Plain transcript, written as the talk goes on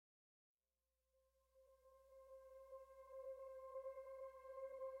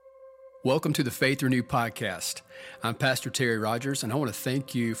Welcome to the Faith Renewed podcast. I'm Pastor Terry Rogers, and I want to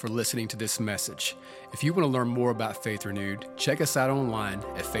thank you for listening to this message. If you want to learn more about Faith Renewed, check us out online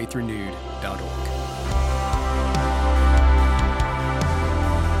at faithrenewed.org.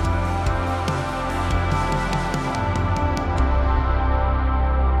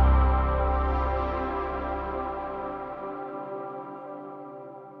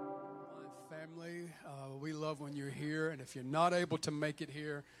 Family, we love when you're here, and if you're not able to make it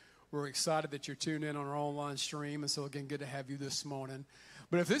here, we're excited that you're tuned in on our online stream, and so again, good to have you this morning.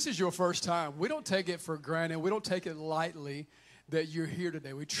 But if this is your first time, we don't take it for granted. We don't take it lightly that you're here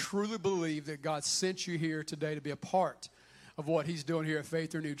today. We truly believe that God sent you here today to be a part of what He's doing here at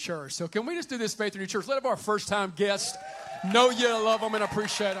Faith Renewed Church. So can we just do this, Faith Renewed Church? Let our first-time guests know you love them and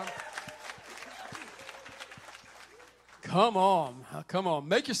appreciate them. Come on.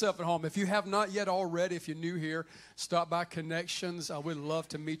 Make yourself at home. If you have not yet already, if you're new here, stop by Connections. We'd love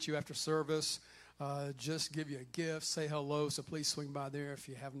to meet you after service. Just give you a gift, say hello. So please swing by there if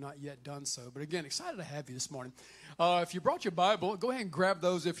you have not yet done so. But again, excited to have you this morning. If you brought your Bible, go ahead and grab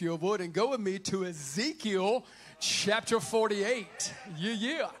those if you would, and go with me to Ezekiel chapter 48.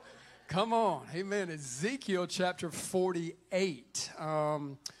 Yeah. Come on. Amen. Ezekiel chapter 48.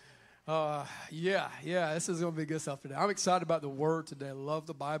 This is going to be good stuff today. I'm excited about the Word today. I love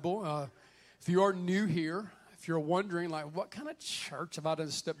the Bible. If you are new here, if you're wondering, like, what kind of church have I done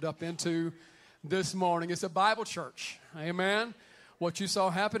stepped up into this morning? It's a Bible church. Amen. What you saw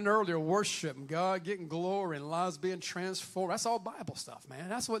happen earlier, worship, God getting glory, and lives being transformed. That's all Bible stuff, man.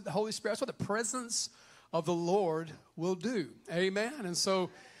 That's what the Holy Spirit, that's what the presence of the Lord will do. Amen. And so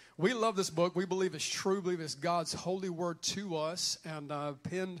we love this book. We believe it's true. We believe it's God's holy word to us, and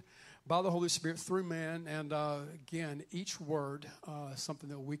penned by the Holy Spirit through man. And again, each word something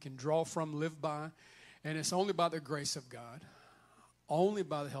that we can draw from, live by, and it's only by the grace of God, only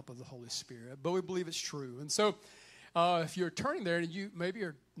by the help of the Holy Spirit, but we believe it's true. And so if you're turning there and you maybe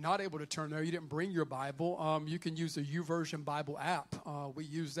are not able to turn there, you didn't bring your Bible, you can use the YouVersion Bible app. We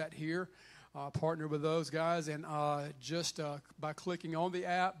use that here, partner with those guys, and just by clicking on the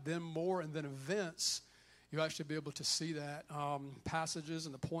app, then more, and then events, you'll actually be able to see that passages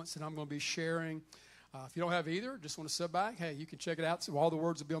and the points that I'm going to be sharing. If you don't have either, just want to sit back, hey, you can check it out. So all the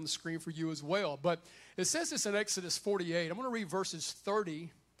words will be on the screen for you as well. But it says this in Exodus 48. I'm going to read verses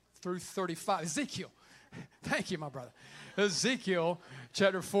 30 through 35. Ezekiel. Thank you, my brother. Ezekiel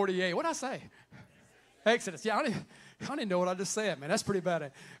chapter 48. What did I say? Exodus. Yeah, I didn't know what I just said, man. That's pretty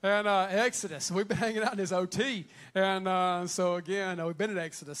bad. And Exodus. We've been hanging out in this OT. And so, again, we've been in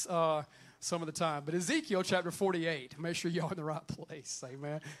Exodus some of the time. But Ezekiel chapter 48. Make sure you're in the right place.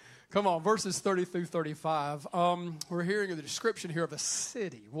 Amen. Come on, verses 30 through 35. We're hearing the description here of a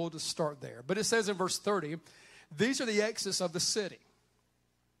city. We'll just start there. But it says in verse 30, these are the exits of the city.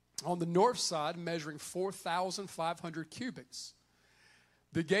 On the north side, measuring 4,500 cubits.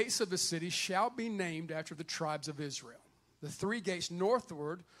 The gates of the city shall be named after the tribes of Israel. The three gates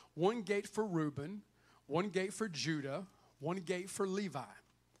northward, one gate for Reuben, one gate for Judah, one gate for Levi.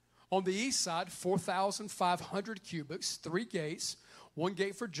 On the east side, 4,500 cubits, three gates, one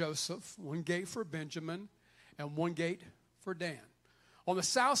gate for Joseph, one gate for Benjamin, and one gate for Dan. On the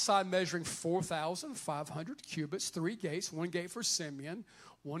south side, measuring 4,500 cubits, three gates, one gate for Simeon,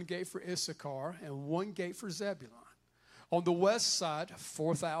 one gate for Issachar, and one gate for Zebulun. On the west side,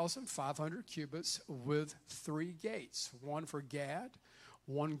 4,500 cubits with three gates, one for Gad,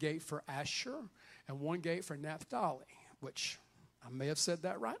 one gate for Asher, and one gate for Naphtali, which I may have said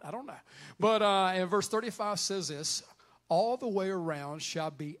that right. I don't know. But in verse 35 says this, all the way around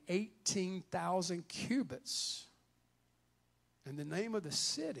shall be 18,000 cubits. And the name of the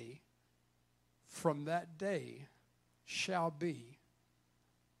city from that day shall be,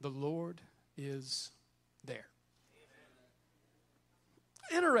 the Lord is there.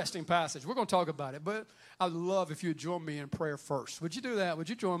 Interesting passage. We're going to talk about it, but I'd love if you would join me in prayer first. Would you do that? Would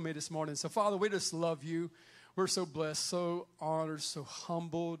you join me this morning? So, Father, we just love you. We're so blessed, so honored, so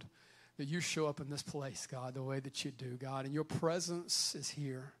humbled that you show up in this place, God, the way that you do, God. And your presence is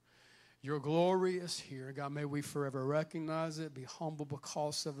here. Your glory is here. God, may we forever recognize it, be humble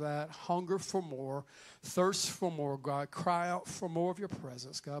because of that. Hunger for more, thirst for more, God. Cry out for more of your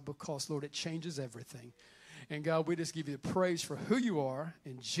presence, God, because, Lord, it changes everything. And, God, we just give you the praise for who you are.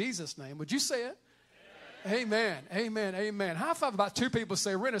 In Jesus' name, would you say it? Amen. Amen. Amen. High five about two people.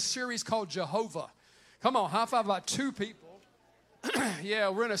 Say, we're in a series called Jehovah. Come on, high five about two people. Yeah,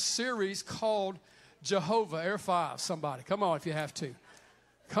 we're in a series called Jehovah. Air five, somebody. Come on if you have to.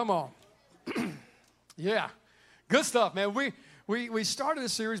 Come on. Yeah, good stuff, man. We started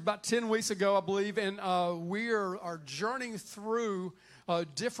this series about 10 weeks ago, I believe, and we are journeying through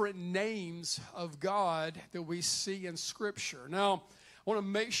different names of God that we see in Scripture. Now, I want to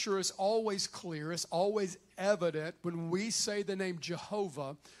make sure it's always clear, it's always evident when we say the name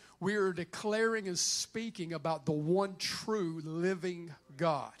Jehovah, we are declaring and speaking about the one true living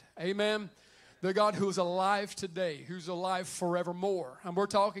God. Amen? The God who is alive today, who's alive forevermore. And we're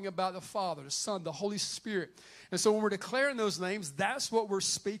talking about the Father, the Son, the Holy Spirit. And so when we're declaring those names, that's what we're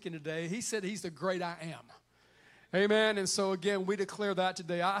speaking today. He said he's the great I am. Amen. And so again, we declare that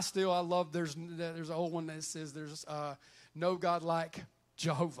today. I love, there's an old one that says there's no God like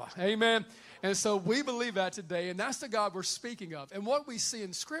Jehovah. Amen. And so we believe that today, and that's the God we're speaking of. And what we see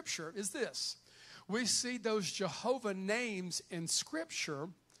in Scripture is this. We see those Jehovah names in Scripture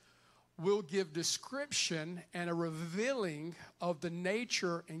will give description and a revealing of the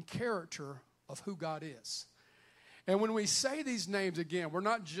nature and character of who God is. And when we say these names, again, we're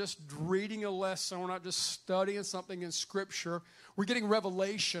not just reading a lesson, we're not just studying something in Scripture. We're getting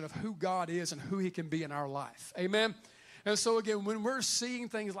revelation of who God is and who He can be in our life. Amen? And so again, when we're seeing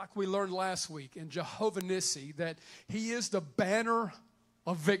things like we learned last week in Jehovah Nissi, that He is the banner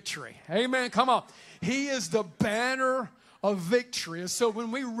of victory. Amen? Come on. He is the banner of victory. And so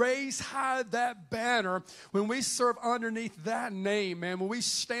when we raise high that banner, when we serve underneath that name, man, when we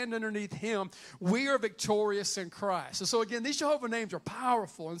stand underneath Him, we are victorious in Christ. And so again, these Jehovah names are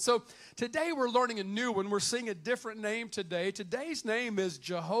powerful. And so today we're learning a new one. We're seeing a different name today. Today's name is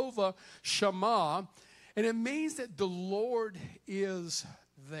Jehovah Shammah, and it means that the Lord is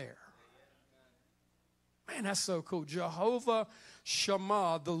there. Man, that's so cool. Jehovah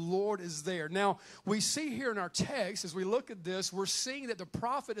Shammah, the Lord is there. Now, we see here in our text, as we look at this, we're seeing that the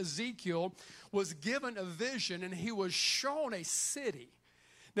prophet Ezekiel was given a vision and he was shown a city.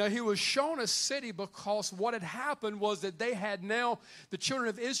 Now, he was shown a city because what had happened was that they had now, the children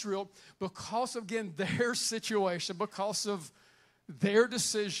of Israel, because of, again, their situation, because of their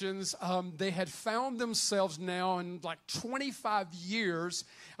decisions, they had found themselves now in like 25 years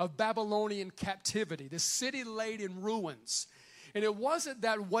of Babylonian captivity. The city laid in ruins. And it wasn't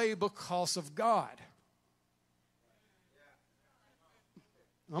that way because of God.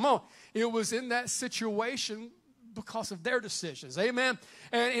 Come on. It was in that situation because of their decisions. Amen?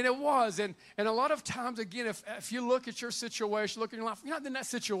 And it was. And a lot of times, again, if you look at your situation, look at your life, you're not in that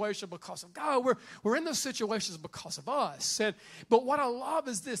situation because of God. We're in those situations because of us. But what I love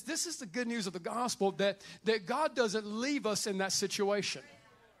is this. This is the good news of the gospel, that God doesn't leave us in that situation.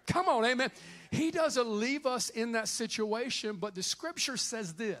 Come on, amen. He doesn't leave us in that situation, but the Scripture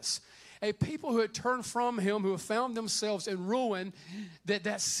says this. A people who had turned from Him, who have found themselves in ruin,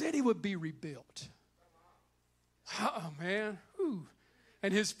 that city would be rebuilt. Oh, man. Ooh.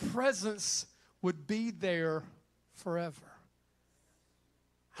 And His presence would be there forever.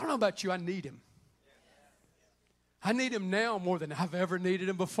 I don't know about you, I need Him. I need Him now more than I've ever needed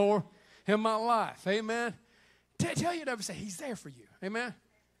Him before in my life. Amen. Tell you never say, He's there for you. Amen.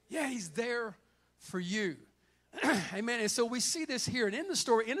 Yeah, He's there for you. Amen. And so we see this here. And in the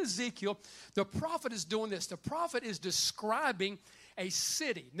story, in Ezekiel, the prophet is doing this. The prophet is describing a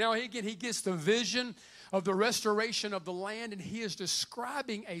city. Now, again, he gets the vision of the restoration of the land, and he is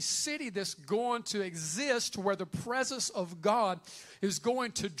describing a city that's going to exist where the presence of God is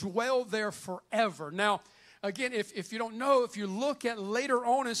going to dwell there forever. Now, again, if you don't know, if you look at later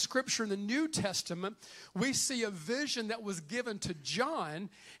on in Scripture in the New Testament, we see a vision that was given to John,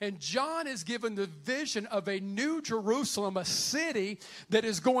 and John is given the vision of a new Jerusalem, a city that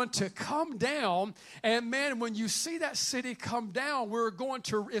is going to come down. And man, when you see that city come down,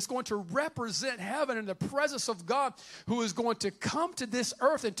 it's going to represent heaven and the presence of God, who is going to come to this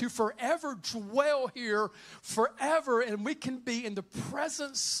earth and to forever dwell here forever, and we can be in the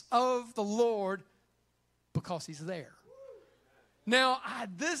presence of the Lord because He's there. Now,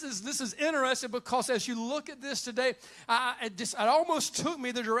 this is interesting because as you look at this today, it almost took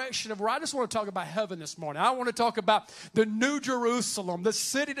me the direction of where I just want to talk about heaven this morning. I want to talk about the New Jerusalem, the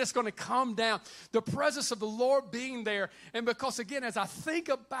city that's going to come down, the presence of the Lord being there. And because, again, as I think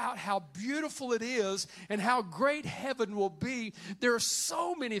about how beautiful it is and how great heaven will be, there are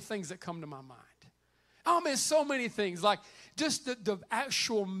so many things that come to my mind. I mean, so many things, like just the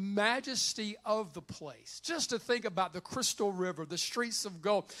actual majesty of the place. Just to think about the crystal river, the streets of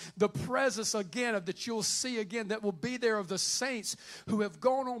gold, the presence again of that you'll see again that will be there of the saints who have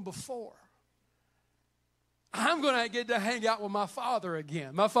gone on before. I'm going to get to hang out with my Father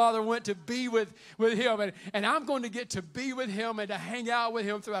again. My Father went to be with Him, and I'm going to get to be with Him and to hang out with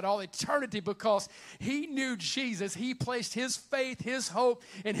Him throughout all eternity because He knew Jesus. He placed His faith, His hope,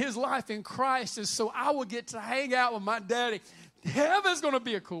 and His life in Christ, and so I will get to hang out with my Daddy. Heaven's going to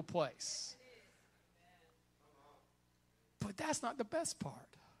be a cool place. But that's not the best part.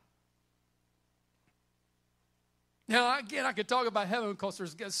 Now, again, I could talk about heaven because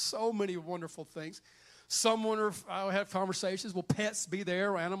there's so many wonderful things. I'll have conversations. Will pets be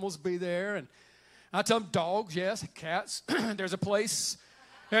there? Will animals be there? And I tell them dogs, yes, cats. There's a place.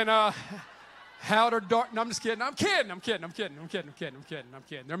 And outer dark. No, I'm just kidding. I'm kidding.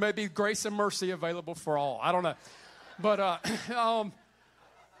 There may be grace and mercy available for all. I don't know. But I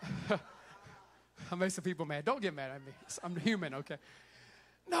make some people mad. Don't get mad at me. I'm human, okay?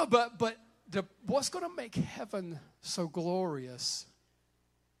 No, but what's going to make heaven so glorious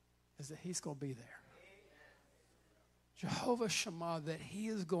is that he's going to be there. Jehovah Shammah, that he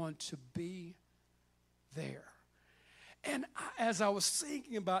is going to be there. And as I was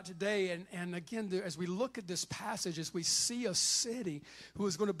thinking about today, and again, as we look at this passage, as we see a city who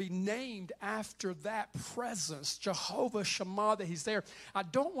is going to be named after that presence, Jehovah Shammah, that he's there, I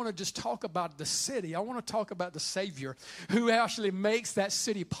don't want to just talk about the city. I want to talk about the Savior who actually makes that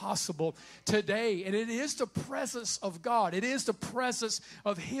city possible today. And it is the presence of God. It is the presence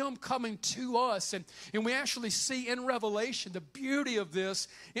of him coming to us. And we actually see in Revelation the beauty of this.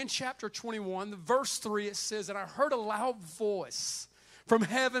 In chapter 21, verse 3, it says, "And I heard a loud voice from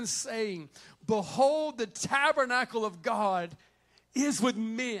heaven saying, Behold, the tabernacle of God is with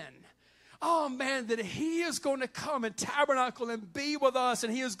men." Oh man, that he is going to come and tabernacle and be with us,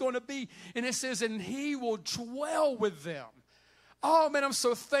 and he is going to be, and it says, and he will dwell with them. Oh man, I'm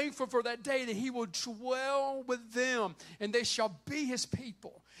so thankful for that day that he will dwell with them, and they shall be his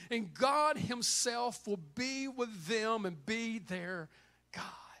people. And God himself will be with them and be their God.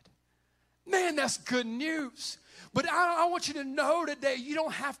 Man, that's good news. But I want you to know today, you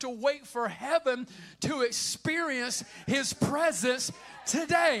don't have to wait for heaven to experience his presence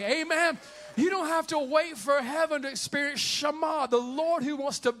today. Amen. You don't have to wait for heaven to experience Shammah, the Lord who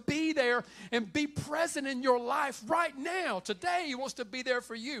wants to be there and be present in your life right now. Today, he wants to be there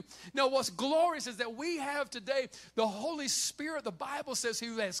for you. Now, what's glorious is that we have today the Holy Spirit, the Bible says,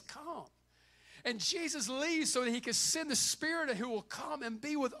 who has come. And Jesus leaves so that he can send the Spirit who will come and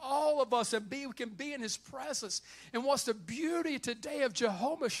be with all of us and we can be in his presence. And what's the beauty today of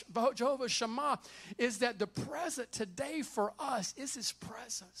Jehovah Shammah is that the present today for us is his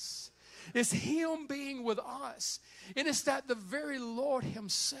presence. It's him being with us. And it's that the very Lord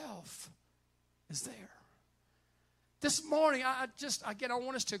himself is there. This morning, I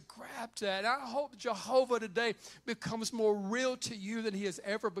want us to grab that. I hope Jehovah today becomes more real to you than he has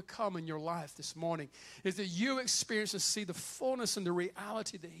ever become in your life this morning. Is that you experience and see the fullness and the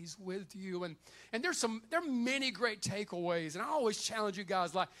reality that he's with you. And there are many great takeaways. And I always challenge you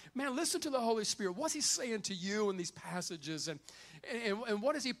guys like, man, listen to the Holy Spirit. What's he saying to you in these passages? And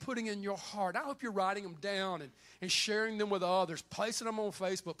what is he putting in your heart? I hope you're writing them down and sharing them with others, placing them on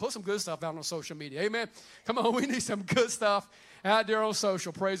Facebook. Put some good stuff out on social media. Amen. Come on, we need some good stuff out there on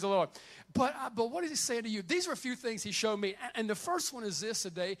social. Praise the Lord. But what is he saying to you? These are a few things he showed me. And the first one is this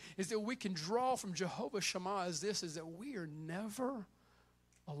today, is that we can draw from Jehovah Shammah is that we are never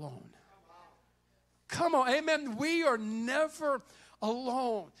alone. Come on, amen. We are never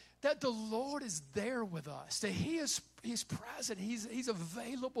alone. That the Lord is there with us. That he's present. He's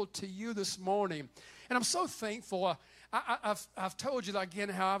available to you this morning. And I'm so thankful. I've told you again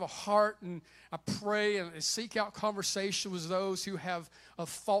how I have a heart and I pray and seek out conversation with those who have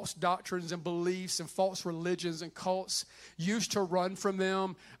false doctrines and beliefs and false religions and cults. Used to run from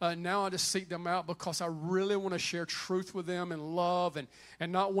them. Now I just seek them out because I really want to share truth with them and love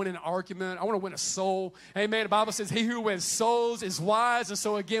and not win an argument. I want to win a soul. Amen. The Bible says he who wins souls is wise. And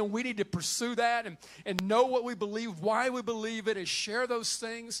so again, we need to pursue that and know what we believe, why we believe it, and share those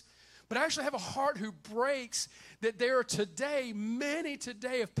things. But I actually have a heart who breaks that there are many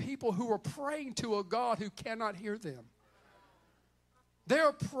today of people who are praying to a God who cannot hear them. They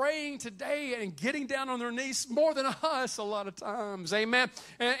are praying today and getting down on their knees more than us a lot of times. Amen.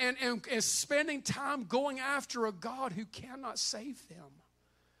 And spending time going after a God who cannot save them.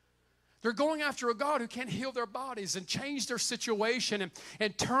 They're going after a God who can't heal their bodies and change their situation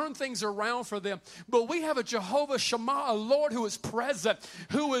and turn things around for them. But we have a Jehovah Shammah, a Lord who is present,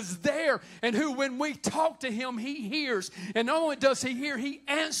 who is there, and who when we talk to him, he hears. And not only does he hear, he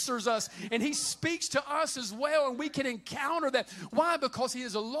answers us, and he speaks to us as well, and we can encounter that. Why? Because he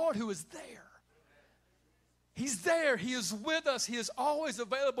is a Lord who is there. He's there. He is with us. He is always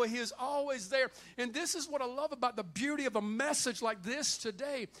available. He is always there. And this is what I love about the beauty of a message like this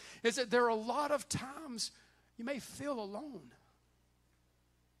today, is that there are a lot of times you may feel alone.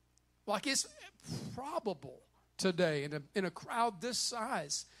 Like it's probable today in a crowd this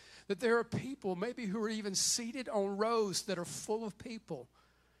size that there are people maybe who are even seated on rows that are full of people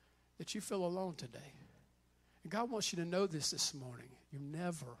that you feel alone today. And God wants you to know this morning. You're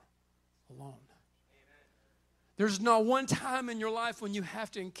never alone. There's not one time in your life when you have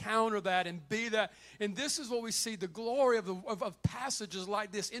to encounter that and be that. And this is what we see, the glory of passages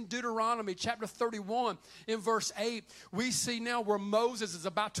like this. In Deuteronomy chapter 31, in verse 8, we see now where Moses is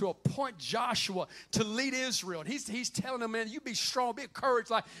about to appoint Joshua to lead Israel. And he's telling him, man, you be strong, be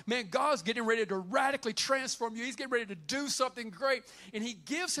encouraged. Like, man, God's getting ready to radically transform you. He's getting ready to do something great. And he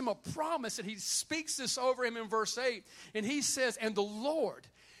gives him a promise, and he speaks this over him in verse 8. And he says, and the Lord,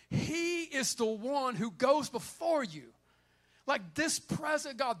 He is the one who goes before you. Like this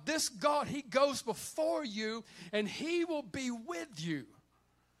present God, this God, He goes before you and He will be with you.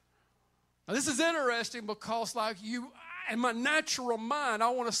 Now this is interesting because like you, in my natural mind, I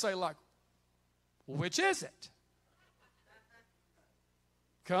want to say like, which is it?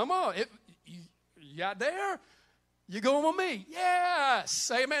 Come on. You got there? You going with me? Yes.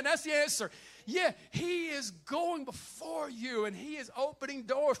 Amen. That's the answer. Yeah, He is going before you, and He is opening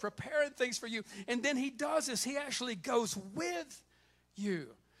doors, preparing things for you. And then He does this. He actually goes with you.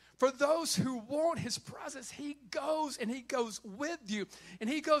 For those who want His presence, He goes, and He goes with you. And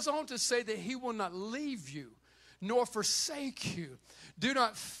He goes on to say that He will not leave you, nor forsake you. Do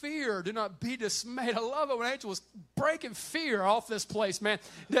not fear. Do not be dismayed. I love it when Angel was breaking fear off this place, man.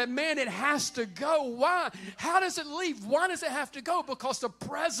 That, man, it has to go. Why? How does it leave? Why does it have to go? Because the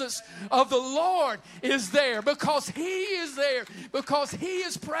presence of the Lord is there. Because He is there. Because He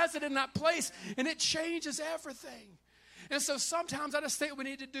is present in that place. And it changes everything. And so sometimes I just think we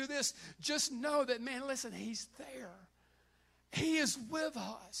need to do this. Just know that, man, listen, He's there. He is with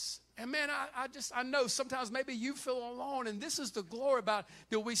us. And man, I know sometimes maybe you feel alone, and this is the glory about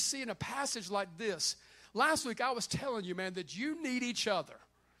that we see in a passage like this. Last week I was telling you, man, that you need each other.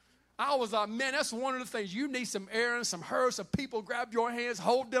 I was like, man, that's one of the things. You need some Aaron, some her, some people grab your hands,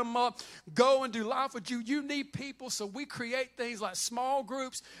 hold them up, go and do life with you. You need people, so we create things like small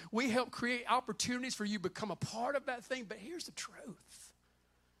groups. We help create opportunities for you to become a part of that thing. But here's the truth.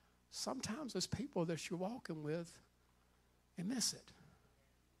 Sometimes those people that you're walking with, they miss it.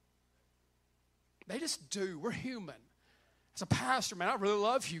 They just do. We're human. As a pastor, man, I really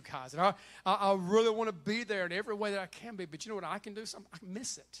love you guys. And I really want to be there in every way that I can be. But you know what I can do? I can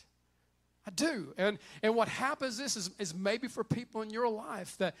miss it. I do. And what happens is maybe for people in your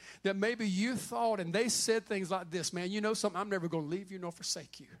life that maybe you thought and they said things like this, man, you know something, I'm never going to leave you nor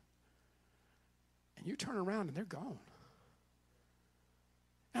forsake you. And you turn around and they're gone.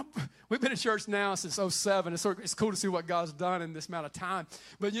 Now, we've been in church now since 2007. It's cool to see what God's done in this amount of time.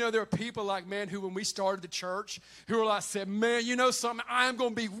 But, you know, there are people like, man, who when we started the church, who were like, said, man, you know something, I'm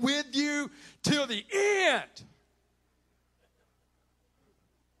going to be with you till the end.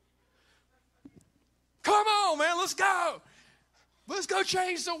 Come on, man, let's go. Let's go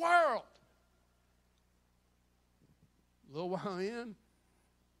change the world. A little while in,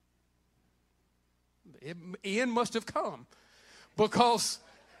 the end must have come because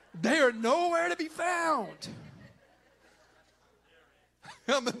they are nowhere to be found.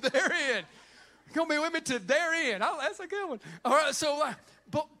 I'm at their end. You're going to be with me to their end. Oh, that's a good one. All right, so,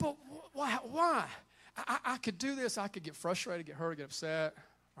 but why? I could do this. I could get frustrated, get hurt, get upset.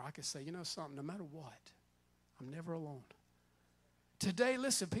 Or I could say, you know something, no matter what, I'm never alone. Today,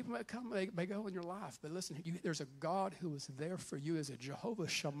 listen, people may come, may go in your life, but listen, there's a God who is there for you as a Jehovah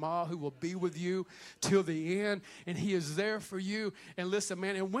Shammah who will be with you till the end, and He is there for you. And listen,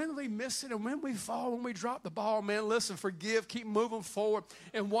 man, and when we miss it and when we fall, when we drop the ball, man, listen, forgive, keep moving forward,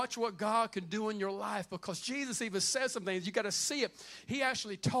 and watch what God can do in your life, because Jesus even says some things. You got to see it. He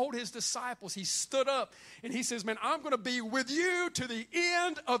actually told His disciples, He stood up, and He says, man, I'm going to be with you to the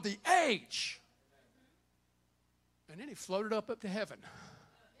end of the age. And then He floated up to heaven.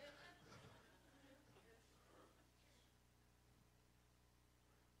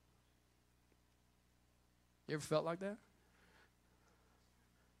 You ever felt like that?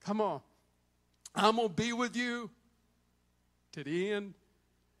 Come on. I'm going to be with you to the end.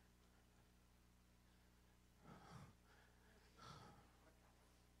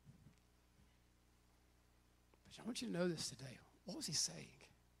 But I want you to know this today. What was He saying?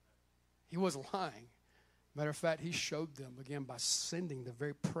 He wasn't lying. Matter of fact, He showed them again by sending the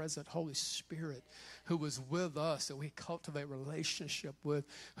very present Holy Spirit who was with us, that we cultivate relationship with,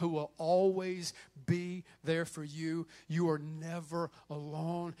 who will always be there for you. You are never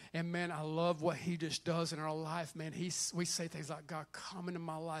alone. And man, I love what He just does in our life, man. We say things like, God, come into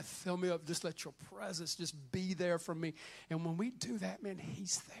my life, fill me up, just let your presence just be there for me. And when we do that, man,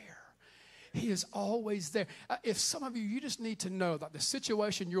 He's there. He is always there. If some of you, you just need to know that the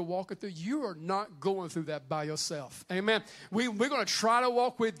situation you're walking through, you are not going through that by yourself. Amen. We're going to try to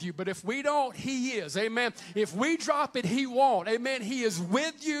walk with you, but if we don't, He is. Amen. If we drop it, He won't. Amen. He is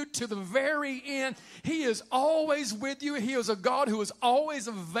with you to the very end. He is always with you. He is a God who is always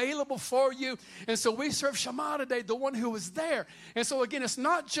available for you. And so we serve Shammah today, the one who is there. And so again, it's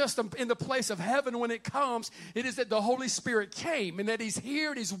not just in the place of heaven when it comes. It is that the Holy Spirit came and that He's here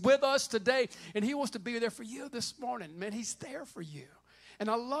and He's with us today. And He wants to be there for you this morning. Man, He's there for you. And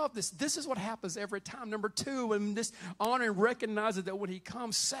I love this. This is what happens every time. Number two, when this honor and recognizes that when He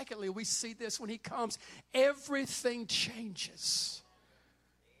comes. Secondly, we see this when He comes, everything changes.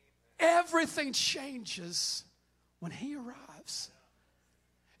 Everything changes when He arrives.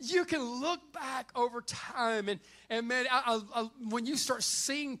 You can look back over time and man, when you start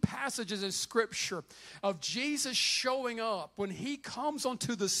seeing passages in Scripture of Jesus showing up, when He comes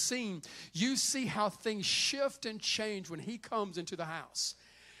onto the scene, you see how things shift and change when He comes into the house.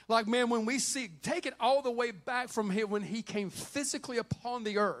 Like, man, when we see, take it all the way back from here when He came physically upon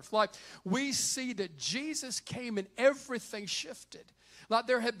the earth. Like, we see that Jesus came and everything shifted. Like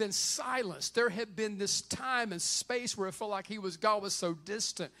there had been silence. There had been this time and space where it felt like God was so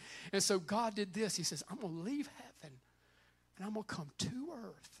distant. And so God did this. He says, I'm going to leave heaven and I'm going to come to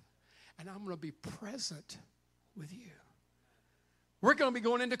earth and I'm going to be present with you. We're going to be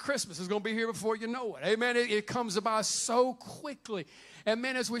going into Christmas. It's going to be here before you know it. Amen. It comes by so quickly. And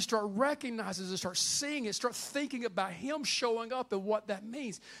man, as we start recognizing and start seeing it, start thinking about Him showing up and what that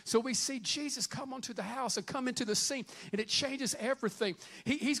means. So we see Jesus come onto the house and come into the scene, and it changes everything.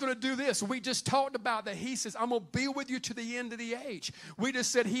 He's going to do this. We just talked about that. He says, I'm going to be with you to the end of the age. We just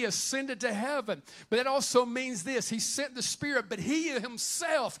said He ascended to heaven. But that also means this. He sent the Spirit, but He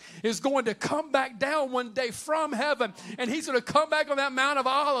Himself is going to come back down one day from heaven, and He's going to come back on that Mount of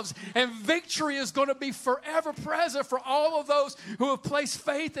Olives, and victory is going to be forever present for all of those who have place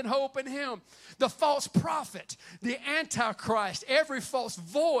faith and hope in Him. The false prophet, the Antichrist, every false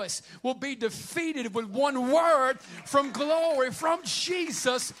voice will be defeated with one word from glory, from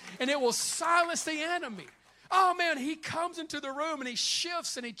Jesus, and it will silence the enemy. Oh man, He comes into the room and He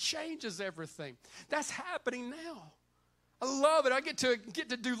shifts and He changes everything. That's happening now. I love it. I get to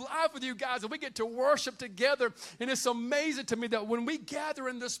do live with you guys, and we get to worship together, and it's amazing to me that when we gather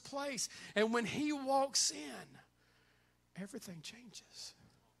in this place and when He walks in, everything changes.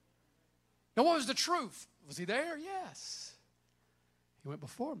 Now, what was the truth? Was He there? Yes. He went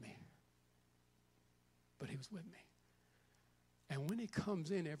before me, but He was with me. And when He comes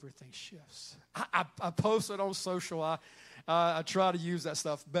in, everything shifts. I posted on social. I try to use that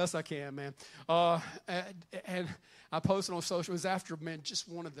stuff best I can, man. And I posted on social. It was after, man, just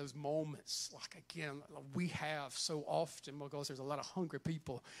one of those moments. Like, again, we have so often because there's a lot of hungry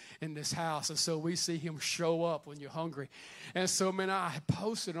people in this house. And so we see Him show up when you're hungry. And so, man, I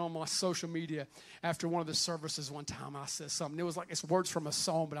posted on my social media after one of the services one time. I said something. It was like it's words from a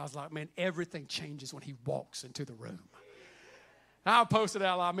song, but I was like, man, everything changes when He walks into the room. I'll post it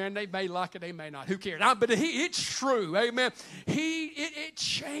out loud, man. They may like it, they may not. Who cares? But it's true, amen. It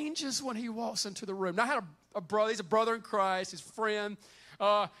changes when He walks into the room. Now, I had a brother. He's a brother in Christ, his friend.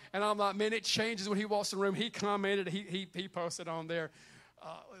 And I'm like, man, it changes when He walks in the room. He commented, he posted on there,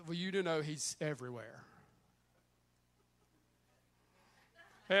 well, you do know He's everywhere.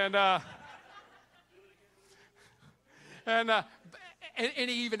 And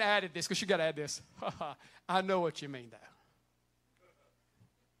he even added this, because you got to add this. I know what you mean, though.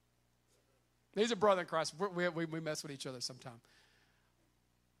 He's a brother in Christ. We mess with each other sometimes.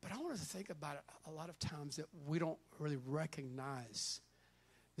 But I want us to think about it a lot of times that we don't really recognize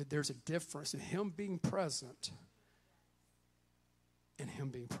that there's a difference in Him being present and Him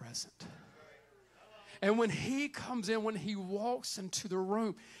being present. And when He comes in, when He walks into the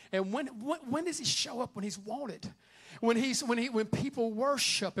room, and when does He show up? When He's wanted. When people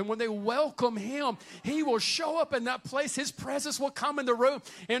worship and when they welcome Him, He will show up in that place. His presence will come in the room.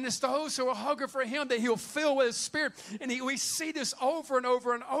 And it's those who are hungry for Him that He'll fill with His Spirit. And we see this over and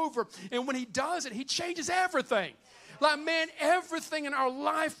over and over. And when He does it, He changes everything. Like, man, everything in our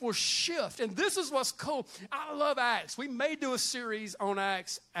life will shift. And this is what's cool. I love Acts. We may do a series on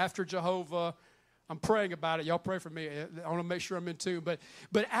Acts after Jehovah. I'm praying about it. Y'all pray for me. I want to make sure I'm in tune. But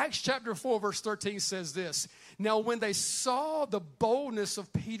Acts chapter 4, verse 13 says this. Now, when they saw the boldness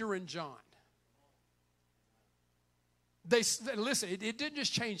of Peter and John, listen, it didn't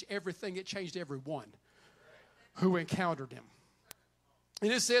just change everything. It changed everyone who encountered Him.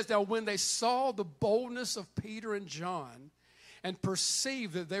 And it says, now, when they saw the boldness of Peter and John and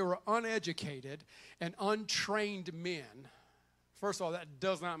perceived that they were uneducated and untrained men, first of all, that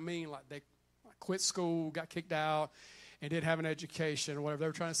does not mean like they quit school, got kicked out, and didn't have an education or whatever. They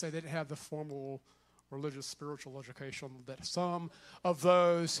were trying to say they didn't have the formal religious, spiritual education that some of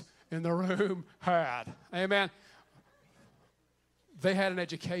those in the room had. Amen. They had an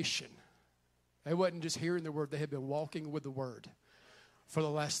education. They wasn't just hearing the word. They had been walking with the word for the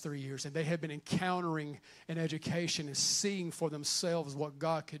last 3 years. And they had been encountering an education and seeing for themselves what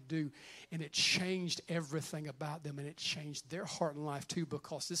God could do. And it changed everything about them. And it changed their heart and life too,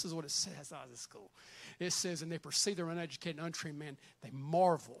 because this is what it says out of the school. It says, and they perceived their uneducated and untrained men. They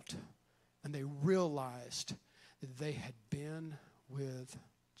marveled and they realized that they had been with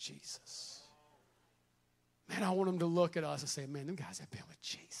Jesus. Man, I want them to look at us and say, man, them guys have been with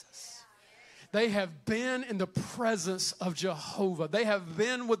Jesus. They have been in the presence of Jehovah. They have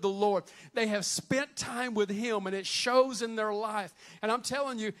been with the Lord. They have spent time with Him, and it shows in their life. And I'm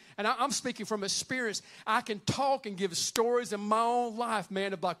telling you, and I'm speaking from experience, I can talk and give stories in my own life,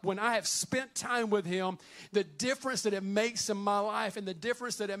 man, of like when I have spent time with Him, the difference that it makes in my life and the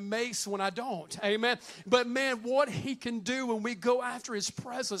difference that it makes when I don't. Amen. But man, what He can do when we go after His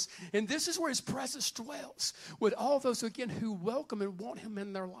presence, and this is where His presence dwells, with all those, again, who welcome and want Him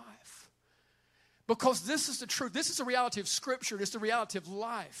in their life. Because this is the truth. This is the reality of Scripture. It's the reality of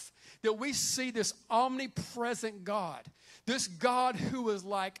life. That we see this omnipresent God. This God who is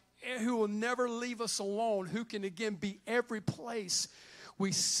like, who will never leave us alone. Who can again be every place.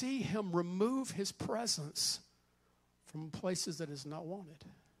 We see Him remove His presence from places that is not wanted.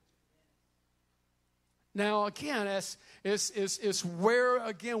 Now again, it's where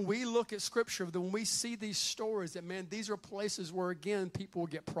again we look at Scripture. When we see these stories that man, these are places where again people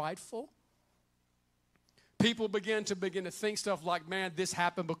get prideful. People begin to think stuff like, man, this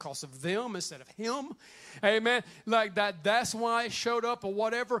happened because of them instead of Him. Amen. Like that's why it showed up or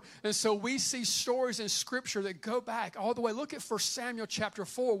whatever. And so we see stories in Scripture that go back all the way. Look at 1 Samuel chapter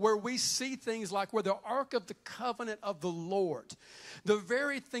 4, where we see things like where the Ark of the Covenant of the Lord, the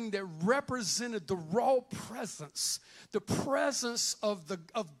very thing that represented the raw presence, the presence of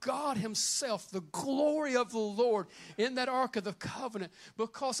God Himself, the glory of the Lord in that Ark of the Covenant.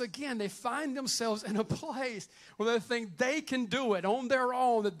 Because again, they find themselves in a place where they think they can do it on their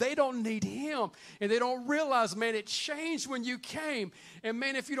own, that they don't need Him. And they don't realize, man, it changed when you came. And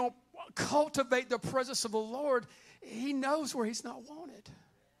man, if you don't cultivate the presence of the Lord, He knows where He's not wanted.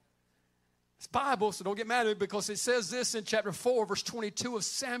 It's Bible, so don't get mad at me, because it says this in chapter 4, verse 22 of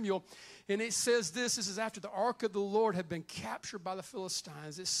Samuel. And it says this is after the ark of the Lord had been captured by the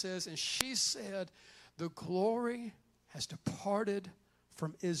Philistines. It says, and she said, the glory has departed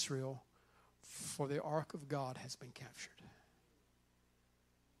from Israel, for the ark of God has been captured.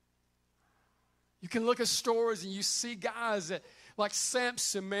 You can look at stories and you see guys that, like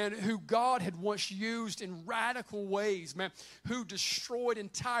Samson, man, who God had once used in radical ways, man, who destroyed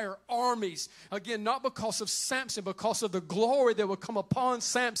entire armies. Again, not because of Samson, because of the glory that would come upon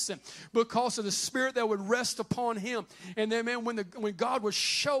Samson, because of the Spirit that would rest upon him. And then, man, when God would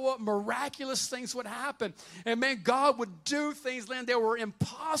show up, miraculous things would happen. And, man, God would do things, man, that were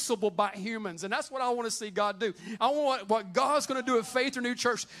impossible by humans. And that's what I want to see God do. I want what God's going to do at Faith Renewed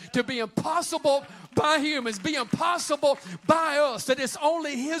Church to be impossible by humans, be impossible by us, that it's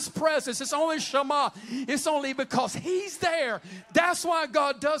only His presence, it's only Shammah, it's only because He's there. That's why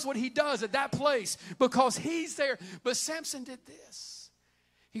God does what He does at that place, because He's there. But Samson did this.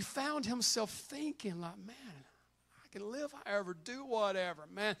 He found himself thinking like, man, I can live however, do whatever,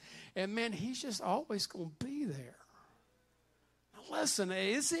 man. And man, He's just always going to be there. Now listen,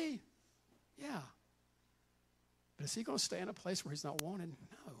 is He? Yeah. But is He going to stay in a place where He's not wanted?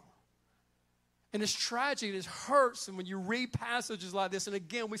 No. And it's tragic, it hurts, and when you read passages like this, and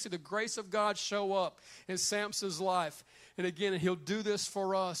again, we see the grace of God show up in Samson's life. And again, He'll do this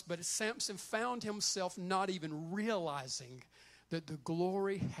for us. But Samson found himself not even realizing that the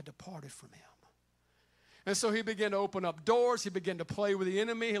glory had departed from him. And so he began to open up doors. He began to play with the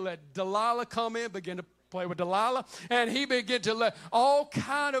enemy. He let Delilah come in, began to play with Delilah, and he began to let all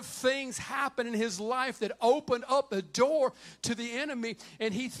kind of things happen in his life that opened up the door to the enemy.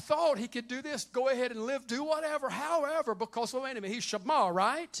 And he thought he could do this, go ahead and live, do whatever, however, because of the enemy. He's Shammah,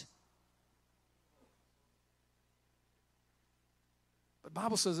 right? But the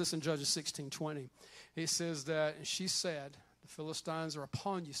Bible says this in Judges 16:20. It says that, and she said, the Philistines are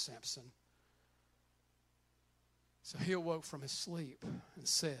upon you, Samson. So he awoke from his sleep and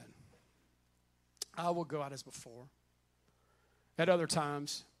said, I will go out as before. At other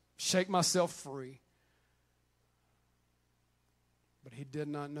times, shake myself free. But he did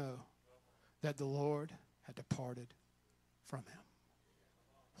not know that the Lord had departed from him.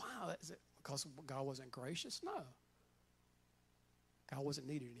 Wow, is it because God wasn't gracious? No. God wasn't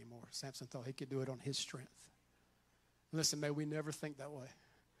needed anymore. Samson thought he could do it on his strength. Listen, may we never think that way.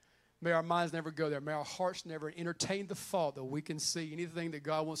 May our minds never go there. May our hearts never entertain the thought that we can see anything that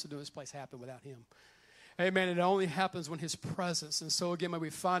God wants to do in this place happen without him. Amen. It only happens when his presence. And so again, may we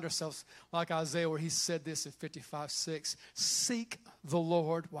find ourselves like Isaiah, where he said this in 55:6. Seek the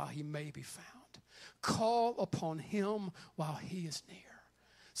Lord while he may be found. Call upon him while he is near.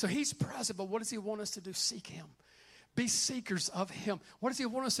 So he's present, but what does he want us to do? Seek him. Be seekers of him. What does he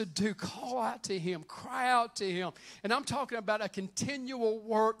want us to do? Call out to him. Cry out to him. And I'm talking about a continual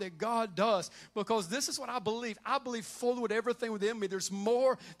work that God does, because this is what I believe. I believe fully with everything within me. There's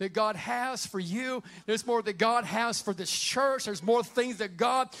more that God has for you. There's more that God has for this church. There's more things that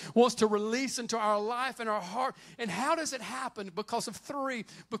God wants to release into our life and our heart. And how does it happen? Because of three.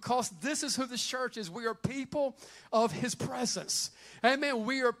 Because this is who the church is. We are people of his presence. Amen.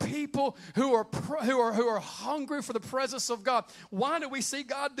 We are people who are hungry for the presence of God. Why do we see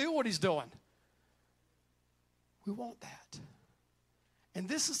God do what he's doing? We want that. And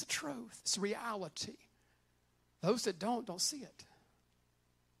this is the truth. It's reality. Those that don't see it.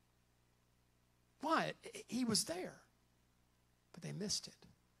 Why? He was there, but they missed it.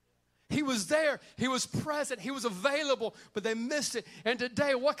 He was there. He was present. He was available, but they missed it. And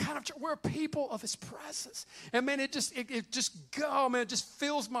today, what kind of church? We're people of his presence. And man, it just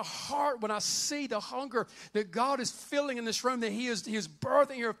fills my heart when I see the hunger that God is filling in this room, that he is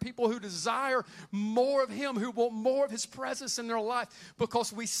birthing here of people who desire more of him, who want more of his presence in their life,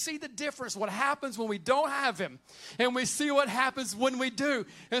 because we see the difference, what happens when we don't have him, and we see what happens when we do.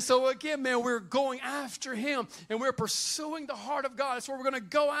 And so again, man, we're going after him, and we're pursuing the heart of God. That's what we're going to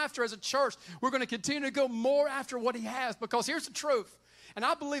go after as a church. We're going to continue to go more after what he has, because here's the truth. And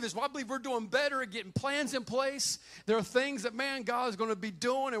I believe this. I believe we're doing better at getting plans in place. There are things that, man, God is going to be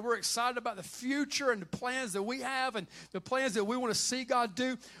doing, and we're excited about the future and the plans that we have and the plans that we want to see God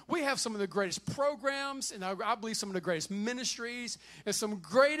do. We have some of the greatest programs, and I believe some of the greatest ministries and some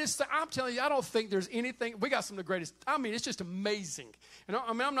greatest. I'm telling you, I don't think there's anything. We got some of the greatest. I mean, it's just amazing. And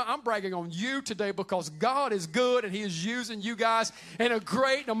I'm bragging on you today, because God is good, and he is using you guys in a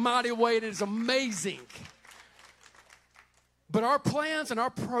great and a mighty way. It is amazing. But our plans and our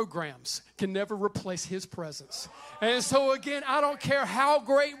programs can never replace his presence. And so again, I don't care how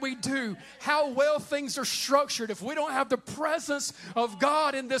great we do, how well things are structured. If we don't have the presence of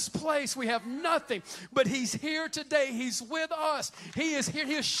God in this place, we have nothing. But he's here today. He's with us. He is here.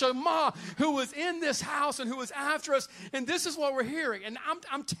 He is Shammah, who was in this house and who was after us. And this is what we're hearing. And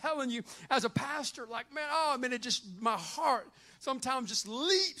I'm telling you, as a pastor, like, man, it just, my heart sometimes just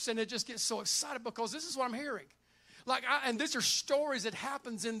leaps, and it just gets so excited, because this is what I'm hearing. And these are stories that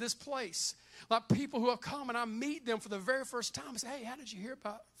happens in this place. Like people who have come, and I meet them for the very first time and say, hey, how did you hear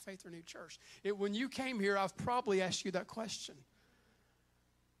about Faith Renewed Church? When you came here, I've probably asked you that question.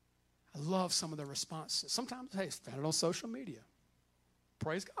 I love some of the responses. Sometimes, hey, it's found it on social media.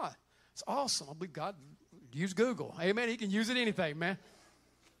 Praise God. It's awesome. I believe God used Google. Amen. He can use it anything, man.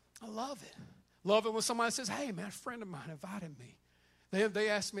 I love it. Love it when somebody says, hey, man, a friend of mine invited me. They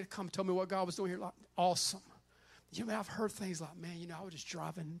asked me to come tell me what God was doing here. Like, awesome. I've heard things like, man, I was just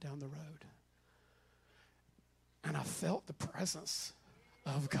driving down the road, and I felt the presence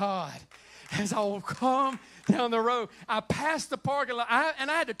of God as I would come down the road. I passed the parking lot,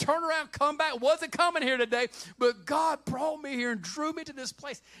 and I had to turn around, come back. Wasn't coming here today, but God brought me here and drew me to this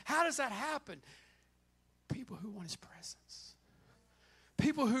place. How does that happen? People who want his presence.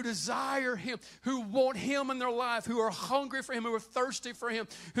 People who desire him, who want him in their life, who are hungry for him, who are thirsty for him,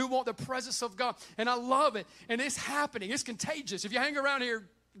 who want the presence of God. And I love it. And it's happening. It's contagious. If you hang around here,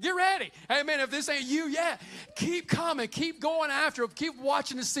 get ready. Amen. If this ain't you yet, keep coming. Keep going after him. Keep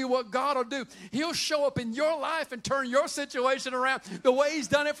watching to see what God will do. He'll show up in your life and turn your situation around the way he's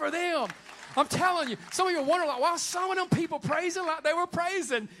done it for them. I'm telling you, some of you wonder, like, why some of them people praising like they were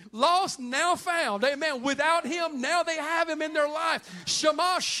praising? Lost, now found. Amen. Without him, now they have him in their life.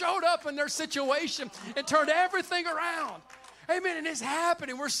 Shammah showed up in their situation and turned everything around. Amen. And it's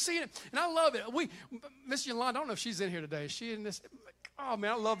happening. We're seeing it. And I love it. Miss Yolanda, I don't know if she's in here today. Is she in this? Oh,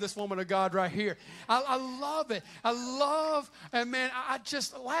 man, I love this woman of God right here. I love it. And man,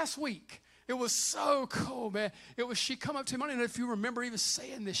 last week, it was so cool, man. She come up to me. I don't know if you remember even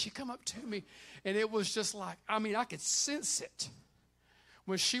saying this. She come up to me, and it was just like, I could sense it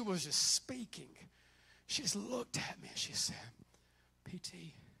when she was just speaking. She just looked at me, and she said, PT,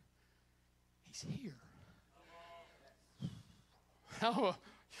 he's here.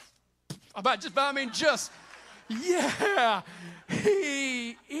 Yeah,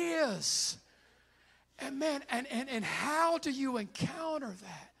 he is. And man, and how do you encounter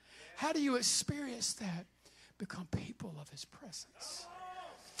that? How do you experience that? become people of his presence.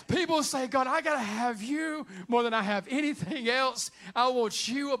 People say, God, I got to have you more than I have anything else. I want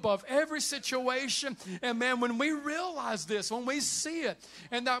you above every situation. And man, when we realize this, when we see it,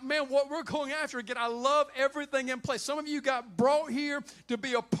 and that, man, what we're going after, again, I love everything in place. Some of you got brought here to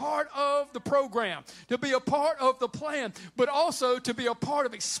be a part of the program, to be a part of the plan, but also to be a part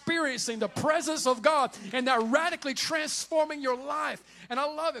of experiencing the presence of God and that radically transforming your life. And I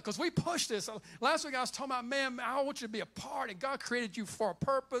love it because we push this. Last week I was talking about, man, I want you to be a part, and God created you for a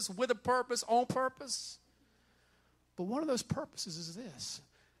purpose, with a purpose, on purpose. But one of those purposes is this: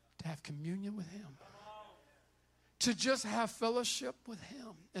 to have communion with him, to just have fellowship with him,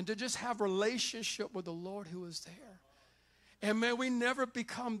 and to just have relationship with the Lord who is there. And man, we never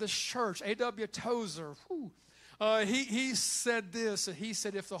become this church. A.W. Tozer, he said this. He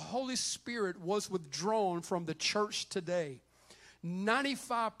said, if the Holy Spirit was withdrawn from the church today,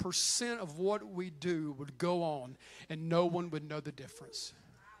 95% of what we do would go on and no one would know the difference.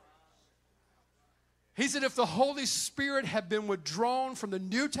 He said if the Holy Spirit had been withdrawn from the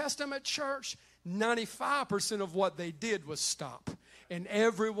New Testament church, 95% of what they did was stop, and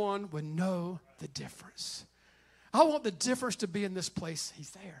everyone would know the difference. I want the difference to be in this place.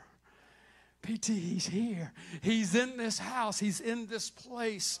 He's there. PT, he's here. He's in this house. He's in this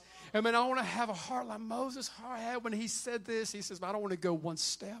place. I mean, I want to have a heart like Moses' heart had when he said this. He says, I don't want to go one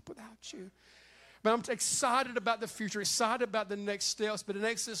step without you. But I'm excited about the future, excited about the next steps. But in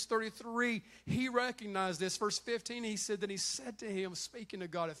Exodus 33, he recognized this. Verse 15, he said, then he said to him, speaking to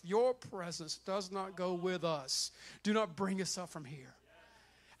God, if your presence does not go with us, do not bring us up from here.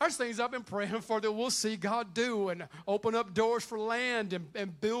 There's things I've been praying for that we'll see God do and open up doors for land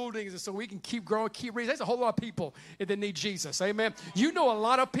and buildings, and so we can keep growing, keep reading. There's a whole lot of people that need Jesus. Amen. You know a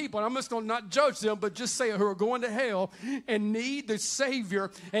lot of people, and I'm just going to not judge them, but just say who are going to hell and need the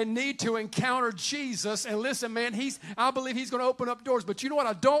Savior and need to encounter Jesus. And listen, man, I believe he's going to open up doors. But you know what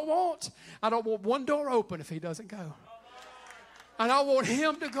I don't want? I don't want one door open if he doesn't go. And I want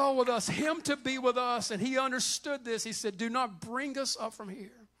him to go with us, him to be with us. And he understood this. He said, do not bring us up from here.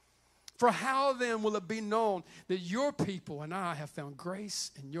 For how then will it be known that your people and I have found grace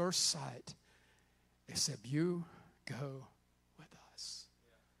in your sight, except you go with us?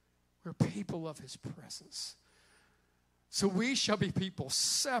 We're people of his presence. So we shall be people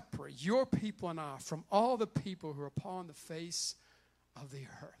separate, your people and I, from all the people who are upon the face of the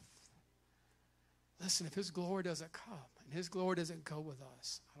earth. Listen, if his glory doesn't come and his glory doesn't go with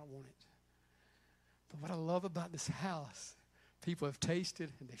us, I don't want it. But what I love about this house, people have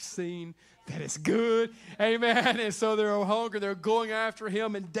tasted and they've seen that it's good. Amen. And so they're hungry. They're going after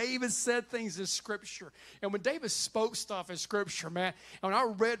him. And David said things in Scripture. And when David spoke stuff in Scripture, man, and when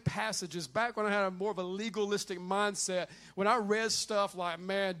I read passages, back when I had more of a legalistic mindset, when I read stuff like,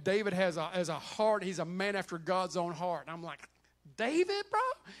 man, David has a heart. He's a man after God's own heart. And I'm like, David, bro?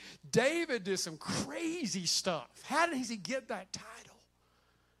 David did some crazy stuff. How did he get that title?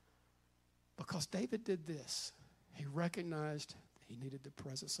 Because David did this. He recognized he needed the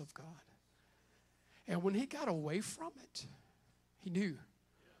presence of God. And when he got away from it, he knew.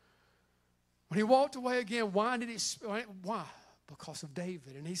 When he walked away again, why? Because of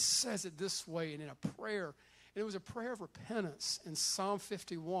David. And he says it this way, and in a prayer. And it was a prayer of repentance in Psalm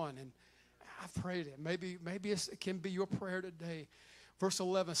 51. And I prayed it. Maybe it can be your prayer today. Verse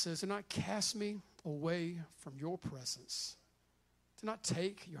 11 says, do not cast me away from your presence. Do not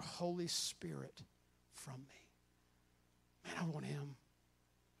take your Holy Spirit from me. Man, I want him.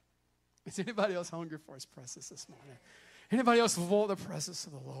 Is anybody else hungry for his presence this morning? Anybody else want the presence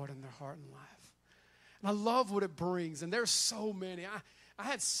of the Lord in their heart and life? And I love what it brings. And there's so many. I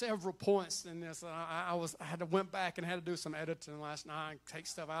had several points in this. I had to went back and had to do some editing last night and take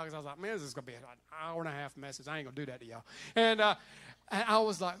stuff out because I was like, man, this is going to be an hour and a half message. I ain't going to do that to y'all. And I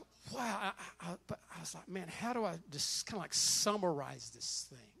was like, wow. But I was like, man, how do I just kind of like summarize this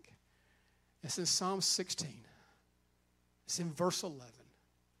thing? It's in Psalm 16. It's in verse 11,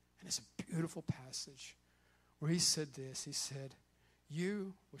 and it's a beautiful passage where he said this. He said,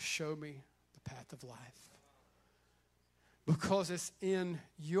 you will show me the path of life because it's in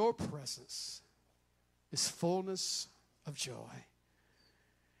your presence is fullness of joy.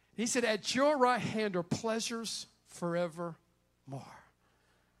 He said, at your right hand are pleasures forevermore.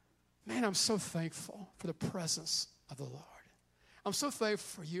 Man, I'm so thankful for the presence of the Lord. I'm so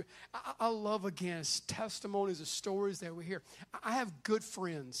thankful for you. I love, again, testimonies and stories that we hear. I have good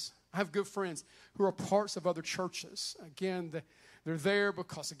friends. I have good friends who are parts of other churches. Again, they're there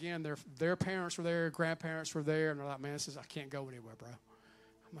because, again, their parents were there, grandparents were there, and they're like, man, I can't go anywhere, bro.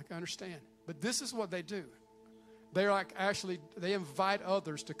 I'm like, I understand. But this is what they do. They're like, actually, they invite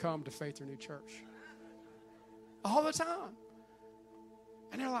others to come to Faith Renewed Church. all the time.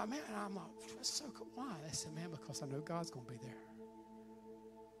 And they're like, man, and I'm like, that's so cool. Why? They said, man, because I know God's going to be there.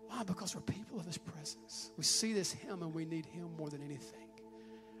 Why? Because we're people of his presence. We see this him and we need him more than anything.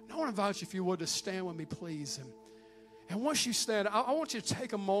 And I want to invite you, if you would, to stand with me, please. And once you stand, I want you to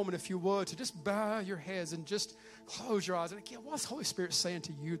take a moment, if you would, to just bow your heads and just close your eyes. And again, what's the Holy Spirit saying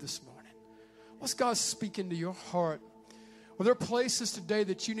to you this morning? What's God speaking to your heart? Well, there are places today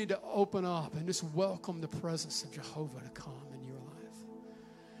that you need to open up and just welcome the presence of Jehovah to come in your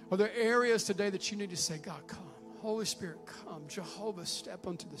life. Are there areas today that you need to say, God, come. Holy Spirit, come. Jehovah, step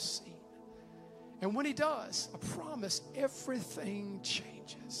onto the scene. And when he does, I promise everything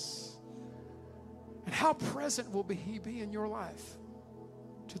changes. And how present will he be in your life?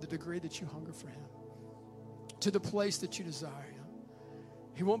 To the degree that you hunger for him. To the place that you desire him.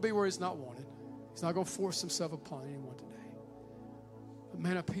 He won't be where he's not wanted. He's not going to force himself upon anyone today. But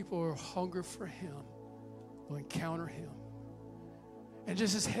man, if people who are hungry for him will encounter him. And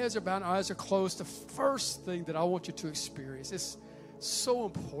just as heads are bowed and eyes are closed, the first thing that I want you to experience is so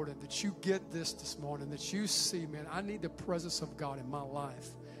important that you get this morning, that you see, man, I need the presence of God in my life.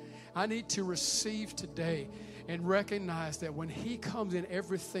 I need to receive today and recognize that when he comes in,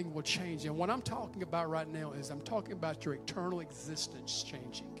 everything will change. And what I'm talking about right now is I'm talking about your eternal existence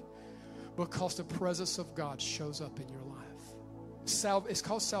changing because the presence of God shows up in your life. It's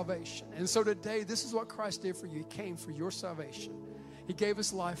called salvation. And so today, this is what Christ did for you. He came for your salvation. He gave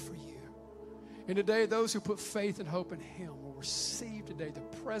his life for you. And today, those who put faith and hope in him will receive today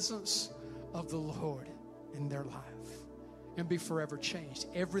the presence of the Lord in their life and be forever changed.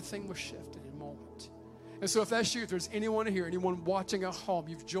 Everything will shift in a moment. And so if that's you, if there's anyone here, anyone watching at home,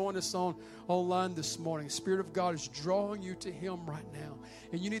 you've joined us online this morning, the Spirit of God is drawing you to him right now.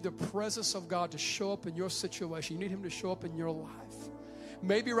 And you need the presence of God to show up in your situation. You need him to show up in your life.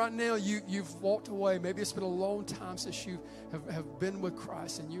 Maybe right now you've walked away. Maybe it's been a long time since you have been with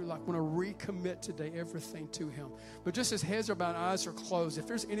Christ and you want to recommit today everything to him. But just as heads are bowed and eyes are closed, if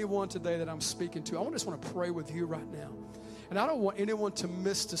there's anyone today that I'm speaking to, I just want to pray with you right now. And I don't want anyone to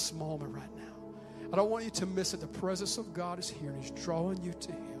miss this moment right now. I don't want you to miss it. The presence of God is here and he's drawing you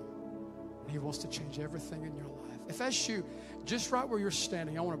to him. And he wants to change everything in your life. If that's you, just right where you're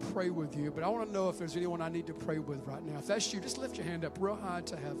standing, I want to pray with you, but I want to know if there's anyone I need to pray with right now. If that's you, just lift your hand up real high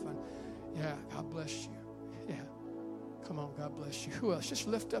to heaven. Yeah, God bless you. Yeah. Come on, God bless you. Who else? Just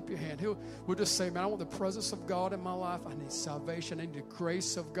lift up your hand. We'll just say, man, I want the presence of God in my life. I need salvation. I need the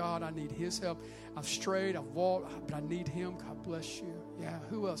grace of God. I need his help. I've strayed, I've walked, but I need him. God bless you. Yeah,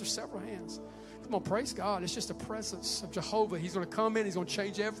 who else? There's several hands. Come on, praise God. It's just the presence of Jehovah. He's going to come in. He's going to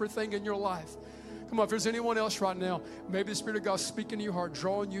change everything in your life. Come on, if there's anyone else right now, maybe the Spirit of God speaking to your heart,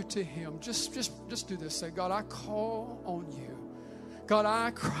 drawing you to him. Just do this. Say, God, I call on you. God,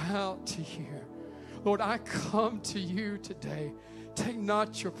 I cry out to you. Lord, I come to you today. Take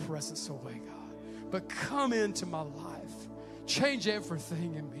not your presence away, God, but come into my life. Change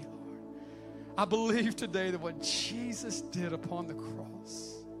everything in me, Lord. I believe today that what Jesus did upon the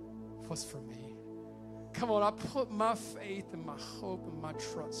cross was for me. Come on, I put my faith and my hope and my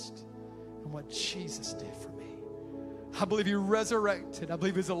trust in what Jesus did for me. I believe he resurrected. I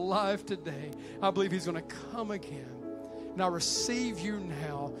believe he's alive today. I believe he's going to come again. And I receive you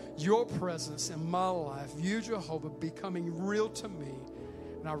now, your presence in my life, you, Jehovah, becoming real to me.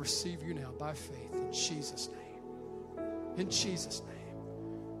 And I receive you now by faith in Jesus' name. In Jesus'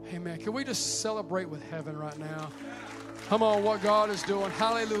 name. Amen. Can we just celebrate with heaven right now? Come on, what God is doing.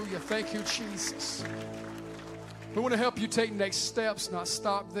 Hallelujah. Thank you, Jesus. We want to help you take next steps, not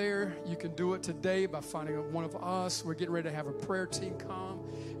stop there. You can do it today by finding one of us. We're getting ready to have a prayer team come,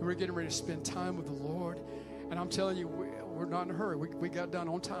 and we're getting ready to spend time with the Lord. And I'm telling you, we're not in a hurry. We got done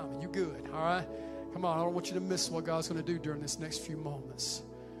on time, and you good, all right? Come on, I don't want you to miss what God's going to do during this next few moments.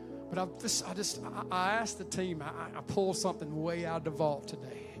 But I asked the team, I pulled something way out of the vault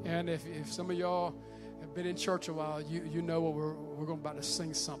today. And if some of y'all have been in church a while, you know what we're going about to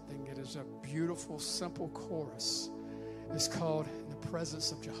sing something. It is a beautiful, simple chorus. It's called In the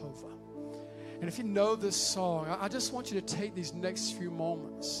Presence of Jehovah. And if you know this song, I just want you to take these next few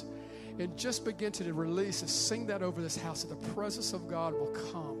moments and just begin to release and sing that over this house, that the presence of God will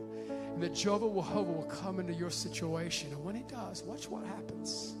come and that Jehovah will come into your situation. And when he does, watch what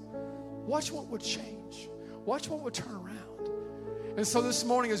happens. Watch what would change. Watch what would turn around. And so this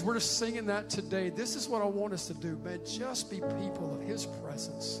morning, as we're just singing that today, this is what I want us to do, man. Just be people of his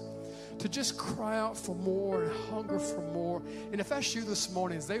presence. To just cry out for more and hunger for more. And if that's you this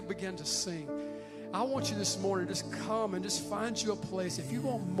morning, as they begin to sing, I want you this morning to just come and just find you a place. If you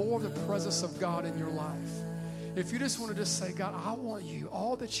want more of the presence of God in your life, if you just want to just say, God, I want you,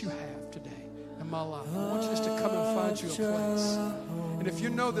 all that you have today, in my life. I want you just to come and find you a place. And if you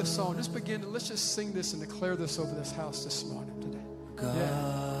know this song, just begin to, let's just sing this and declare this over this house this morning today.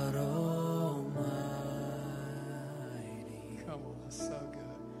 God Almighty. Come on, that's so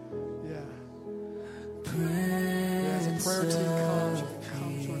good. Yeah. Prince As a prayer team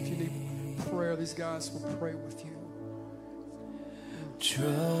comes, or if you need prayer, these guys will pray with you.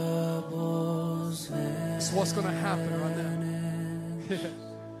 Troubles It's what's going to happen right now.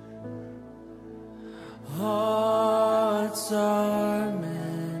 hearts are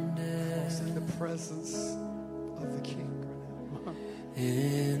mended It's in the presence of the King right now.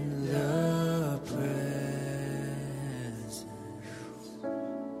 in the presence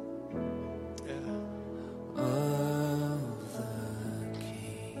Yeah. of the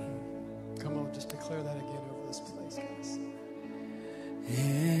King. Come on, just declare that again over this place, guys.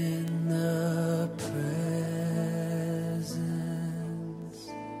 In the presence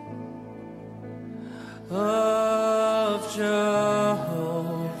of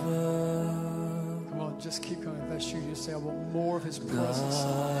Jehovah. Come on, just keep coming. If that's you, just say, I want more of His presence.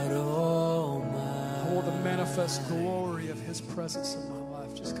 God Almighty. I want the manifest glory of His presence in my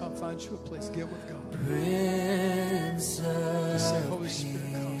life. Just come find you a place. Get with God. Prince Just say, of Holy Spirit,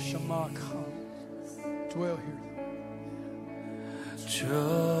 come. Shammah, come. Dwell here.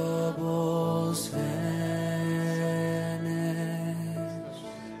 troubles vanish.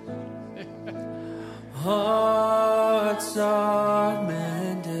 Hearts are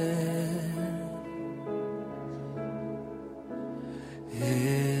mended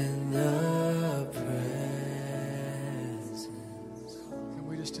in the presence Can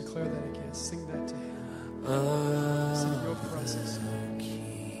we just declare that again? Sing that to Him. of Sing your presence. the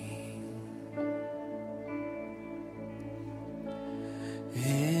King.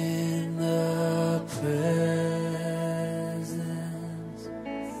 In the presence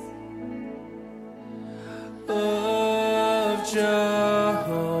of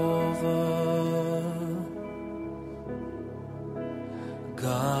Jehovah,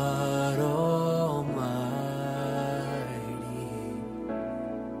 God Almighty,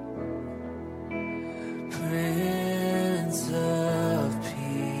 Prince of Peace,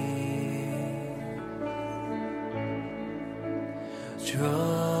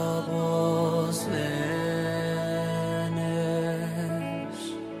 troubles vanish,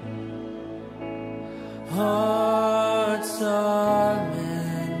 hearts are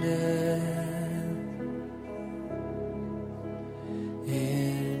mended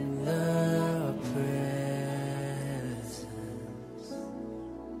in the presence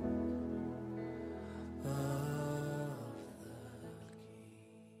of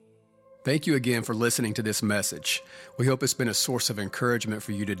Thank you again for listening to this message. We hope it's been a source of encouragement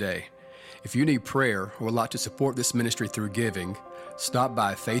for you today. If you need prayer or would like to support this ministry through giving, stop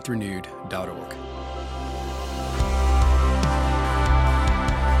by faithrenewed.org.